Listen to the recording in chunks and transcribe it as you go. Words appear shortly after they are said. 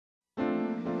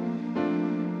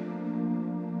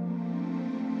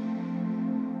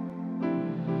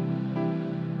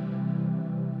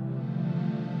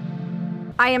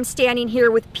I am standing here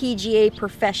with PGA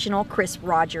professional Chris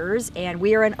Rogers, and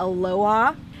we are in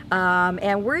Aloha.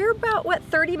 And we're about, what,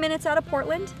 30 minutes out of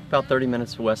Portland? About 30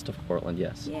 minutes west of Portland,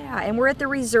 yes. Yeah, and we're at the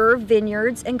Reserve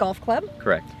Vineyards and Golf Club.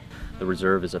 Correct. The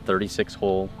Reserve is a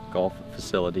 36-hole golf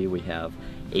facility. We have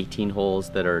 18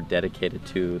 holes that are dedicated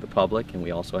to the public, and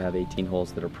we also have 18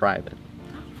 holes that are private.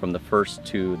 From the 1st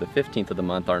to the 15th of the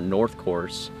month, our north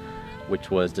course,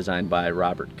 which was designed by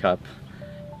Robert Cupp,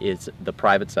 is the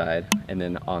private side, and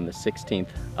then on the 16th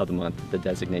of the month the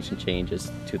designation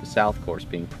changes to the south course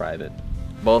being private.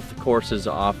 Both courses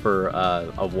offer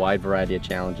a wide variety of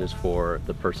challenges for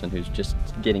the person who's just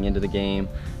getting into the game,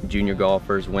 junior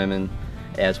golfers, women,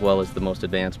 as well as the most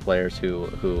advanced players who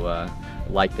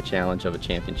like the challenge of a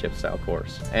championship style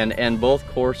course. And both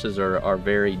courses are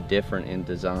very different in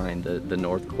design. The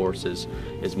north course is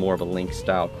more of a link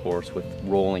style course with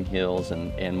rolling hills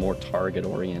and more target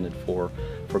oriented for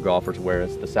golfers,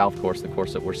 whereas the south course, the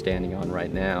course that we're standing on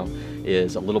right now,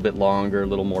 is a little bit longer, a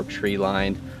little more tree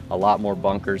lined, a lot more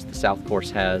bunkers. The south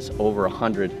course has over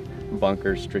 100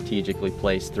 bunkers strategically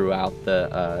placed throughout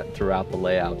the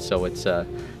layout. So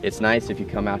it's nice if you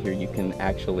come out here, you can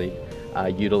actually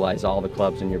utilize all the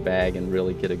clubs in your bag and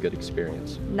really get a good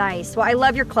experience. Nice. Well, I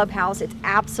love your clubhouse. It's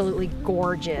absolutely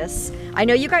gorgeous. I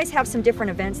know you guys have some different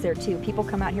events there too. People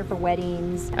come out here for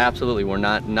weddings. Absolutely. We're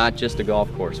not just a golf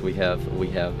course. We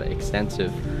have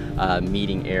extensive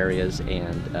meeting areas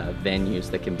and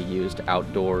venues that can be used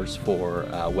outdoors for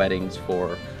weddings,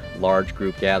 for large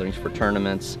group gatherings, for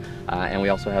tournaments, and we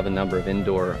also have a number of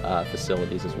indoor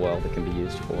facilities as well that can be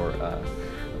used for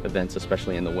events,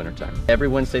 especially in the wintertime. Every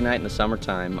Wednesday night in the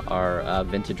summertime, our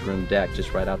vintage room deck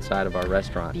just right outside of our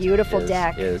restaurant, beautiful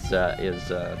deck, is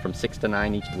from 6 to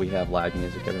 9 each. We have live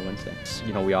music every Wednesday.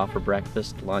 You know, we offer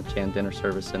breakfast, lunch, and dinner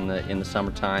service in the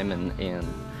summertime, and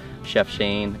Chef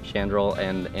Shane Chandrell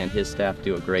and his staff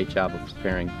do a great job of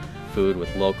preparing food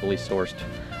with locally sourced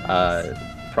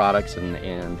products,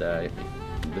 and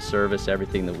the service.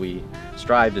 Everything that we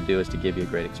strive to do is to give you a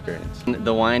great experience.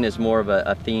 The wine is more of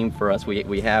a theme for us.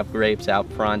 We have grapes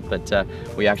out front, but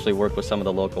we actually work with some of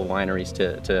the local wineries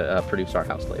to produce our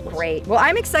house labels. Great. Well,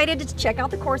 I'm excited to check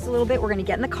out the course a little bit. We're going to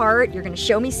get in the cart. You're going to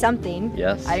show me something.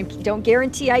 Yes. I don't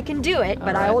guarantee I can do it,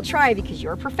 but I will try because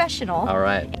you're a professional. All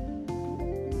right.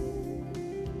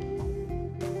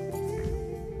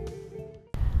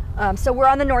 So we're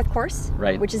on the north course,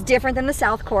 right, which is different than the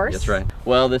south course. That's right.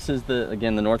 Well, this is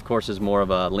again, the north course is more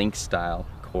of a link style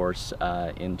course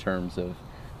in terms of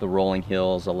the rolling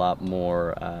hills, a lot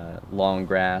more long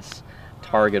grass,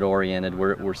 target oriented.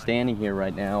 We're standing here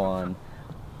right now on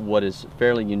what is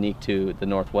fairly unique to the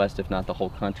Northwest, if not the whole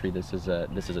country. This is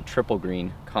a triple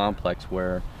green complex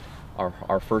where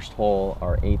our first hole,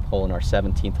 our 8th hole, and our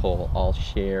 17th hole all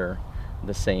share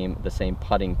the same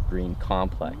putting green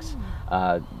complex.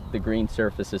 The green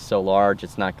surface is so large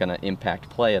it's not going to impact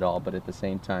play at all, but at the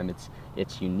same time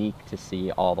it's unique to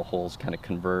see all the holes kind of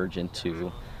converge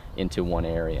into one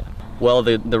area. Well,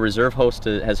 the Reserve has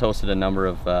hosted a number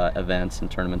of events and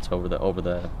tournaments over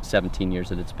the 17 years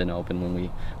that it's been open.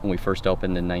 When we first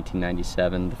opened in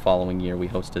 1997, the following year we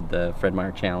hosted the Fred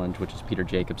Meyer Challenge, which is Peter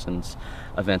Jacobson's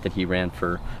event that he ran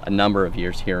for a number of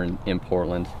years here in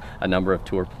Portland. A number of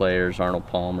tour players, Arnold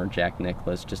Palmer, Jack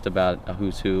Nicklaus, just about a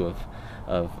who's who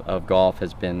of golf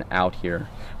has been out here.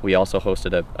 We also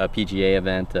hosted a PGA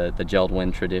event, the Geld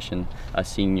Win Tradition, a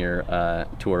senior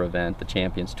tour event, the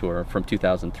Champions Tour, from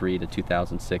 2003 to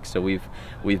 2006. So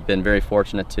we've been very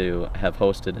fortunate to have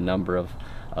hosted a number of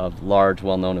large,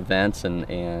 well-known events,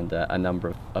 and a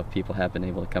number of people have been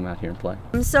able to come out here and play.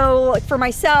 So for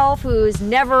myself, who's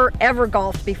never ever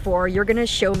golfed before, you're going to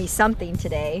show me something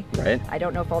today. Right. I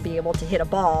don't know if I'll be able to hit a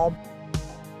ball.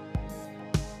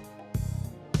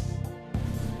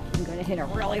 I'm going to hit it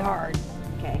really hard.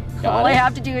 Okay. All I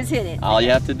have to do is hit it. All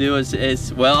you have to do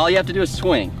is all you have to do is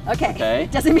swing. Okay. Okay.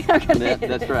 Doesn't mean I'm going to hit it.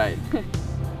 That's right.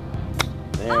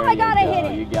 There oh my God, I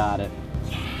hit it. You got it.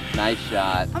 Nice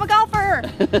shot. I'm a golfer.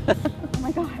 Oh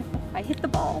my God, I hit the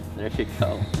ball. There you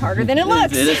go. It's harder than it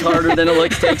looks. It is harder than it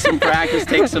looks. Takes some practice,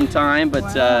 takes some time, but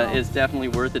wow. It's definitely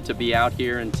worth it to be out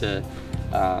here and to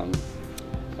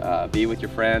be with your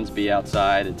friends, be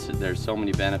outside. There's so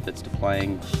many benefits to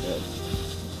playing.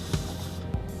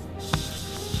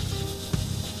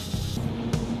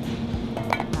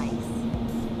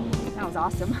 That was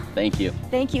awesome. Thank you.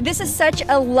 Thank you. This is such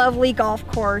a lovely golf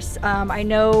course. I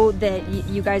know that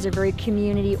you guys are very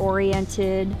community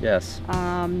oriented. Yes.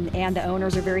 And the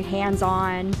owners are very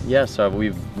hands-on. Yes,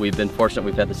 we've been fortunate.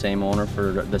 We've had the same owner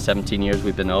for the 17 years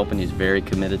we've been open. He's very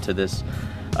committed to this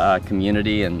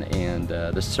community and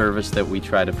the service that we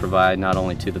try to provide not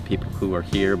only to the people who are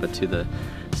here, but to the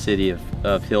city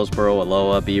of Hillsborough,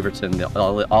 Aloha, Beaverton,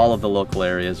 all of the local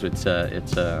areas. It's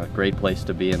a great place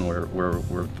to be, and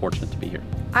we're fortunate to be here.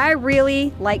 I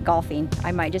really like golfing.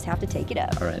 I might just have to take it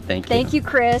up. All right, thank you. Thank you,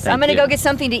 Chris. I'm going to go get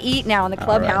something to eat now in the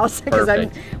clubhouse because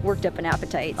I've worked up an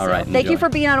appetite. All right, thank you for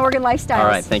being on Oregon Lifestyles. All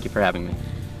right, thank you for having me.